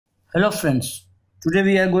Hello friends, today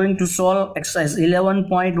we are going to solve exercise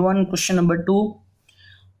 11.1 question number 2.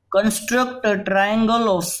 Construct a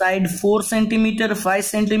triangle of side 4 cm, 5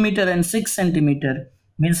 cm and 6 cm.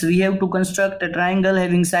 Means we have to construct a triangle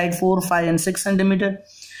having side 4, 5 and 6 cm.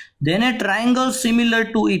 Then a triangle similar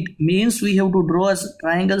to it, means we have to draw a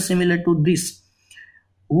triangle similar to this,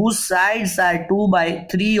 whose sides are 2 by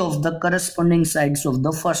 3 of the corresponding sides of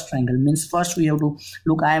the first triangle. Means first we have to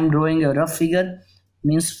look, I am drawing a rough figure.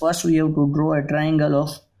 Means first we have to draw a triangle of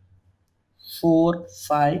 4,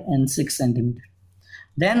 5 and 6 cm.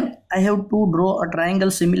 Then I have to draw a triangle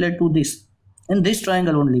similar to this. And this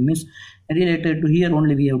triangle only, means related to here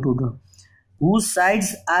only we have to draw, whose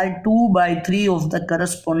sides are 2 by 3 of the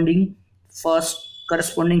corresponding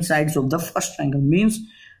sides of the first triangle. Means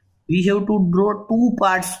we have to draw 2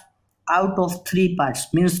 parts out of 3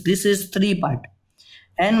 parts. Means this is 3 part.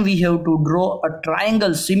 And we have to draw a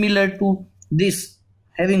triangle similar to this,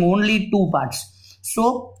 having only 2 parts.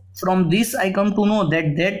 So from this I come to know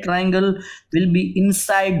that that triangle will be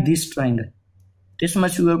inside this triangle. This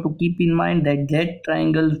much you have to keep in mind, that that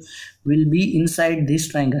triangle will be inside this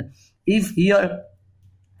triangle. If here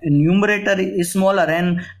numerator is smaller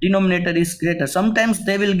and denominator is greater, sometimes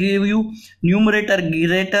they will give you numerator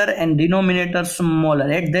greater and denominator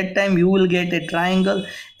smaller. At that time you will get a triangle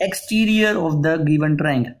exterior of the given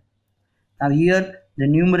triangle. Now here the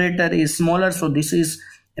numerator is smaller, so this is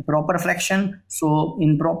a proper fraction. So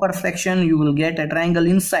in proper fraction you will get a triangle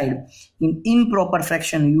inside. In improper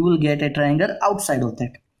fraction you will get a triangle outside of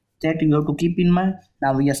that. That you have to keep in mind.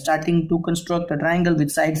 Now we are starting to construct a triangle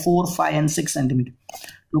with side 4, 5 and 6 cm.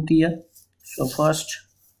 Look here. So first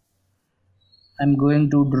I'm going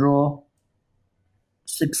to draw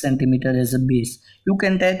 6 cm as a base. You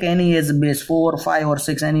can take any as a base, 4, 5 or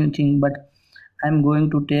 6, anything, but I'm going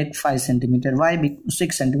to take 5 cm. Why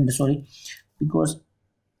 6 cm? Sorry, because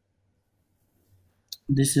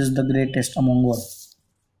this is the greatest among all.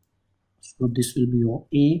 So this will be your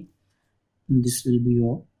A, this will be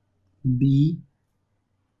your B,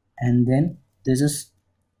 and then this is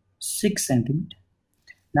 6 cm.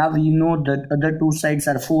 Now we know that other two sides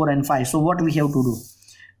are 4 and 5. So what we have to do?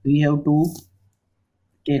 We have to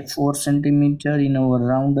take 4 cm in our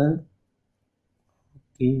rounder.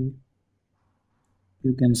 Okay,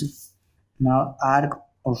 you can see. Now arc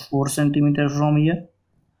of 4 cm from here.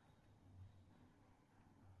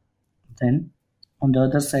 Then on the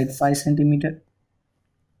other side 5 cm.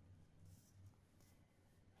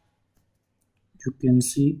 You can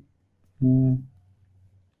see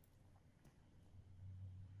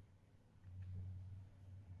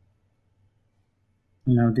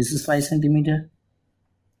now this is 5 cm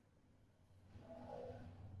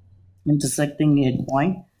intersecting at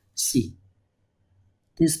point C.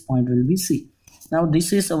 This point will be C. Now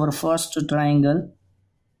this is our first triangle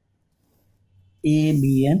A,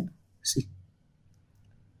 B and C,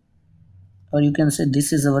 or you can say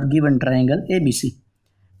this is our given triangle ABC.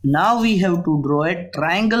 Now we have to draw a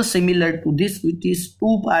triangle similar to this, which is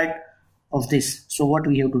 2 part of this. So what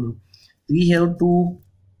we have to do? We have to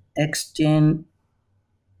extend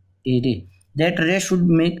a ray. That ray should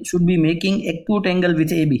be making acute angle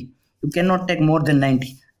with AB. You cannot take more than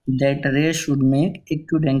 90. That ray should make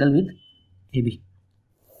acute angle with AB.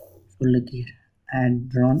 So look here, I had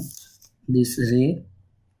drawn this ray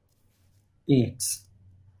AX.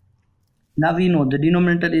 Now we know the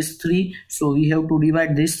denominator is 3, so we have to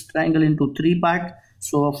divide this triangle into 3 parts.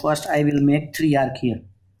 So first I will make 3 arc here.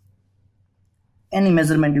 Any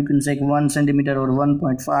measurement you can take, 1 cm or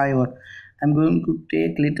 1.5, or I'm going to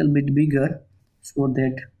take little bit bigger so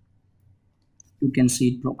that you can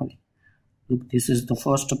see it properly. Look, this is the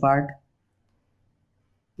first part,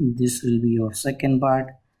 this will be your second part,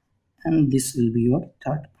 and this will be your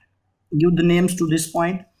third part. Give the names to this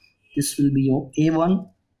point. This will be your A1,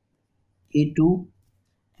 A2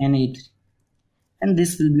 and A3, and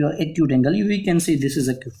this will be your acute angle. We can see this is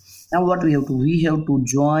acute. Now what we have to? We have to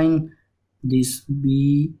join this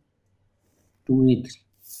B to A3.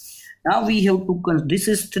 Now we have to, this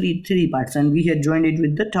is three parts and we have joined it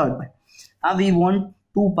with the third part. Now we want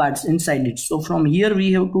 2 parts inside it. So from here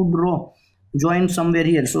we have to join somewhere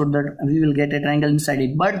here so that we will get a triangle inside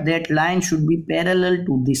it. But that line should be parallel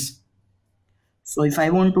to this. So if I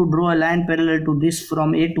want to draw a line parallel to this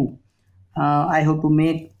from A2, I have to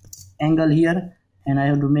make angle here and I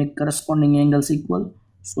have to make corresponding angles equal.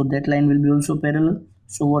 So that line will be also parallel.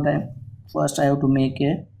 So first I have to make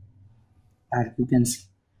a arc. You can see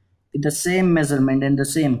with the same measurement and the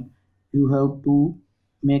same, you have to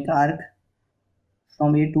make arc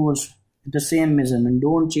from A2 also with the same measurement.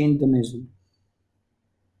 Don't change the measurement.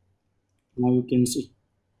 Now you can see.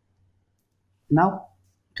 Now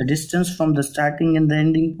The distance from the starting and the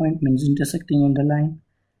ending point means intersecting on the line.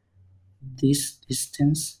 This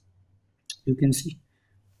distance you can see.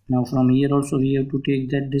 Now from here also we have to take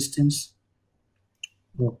that distance.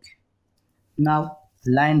 Okay. Now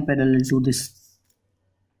line parallel to this.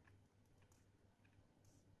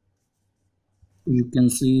 You can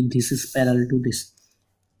see this is parallel to this.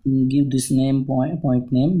 Give this name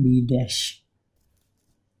point name B dash.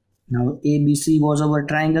 Now ABC was our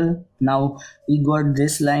triangle. Now we got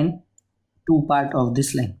this line, two part of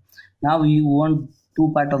this line. Now we want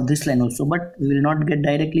two part of this line also, but we will not get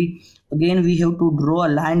directly. Again we have to draw a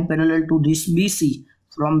line parallel to this BC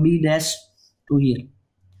from B dash to here,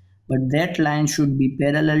 but that line should be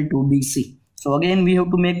parallel to BC. So again we have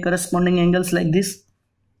to make corresponding angles like this.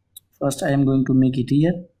 First I am going to make it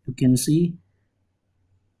here. You can see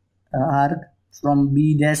arc from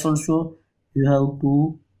B dash also you have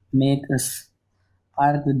to make a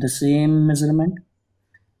arc with the same measurement.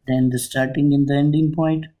 Then the starting and the ending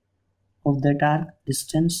point of that arc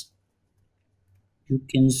distance you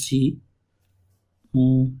can see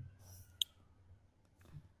look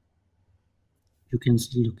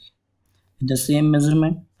with the same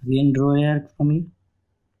measurement. Again draw a arc from here.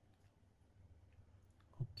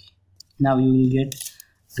 Okay. Now you will get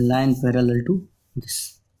a line parallel to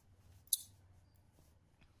this.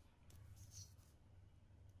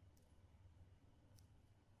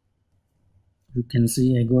 You can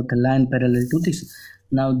see I got a line parallel to this.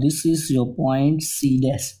 Now this is your point C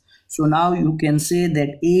dash. So now you can say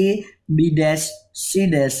that A, B dash, C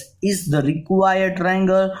dash is the required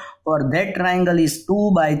triangle, or that triangle is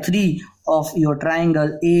 2 by 3 of your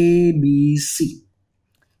triangle ABC.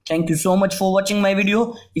 Thank you so much for watching my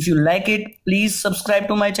video. If you like it, please subscribe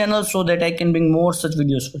to my channel so that I can bring more such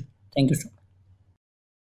videos for you. Thank you so much.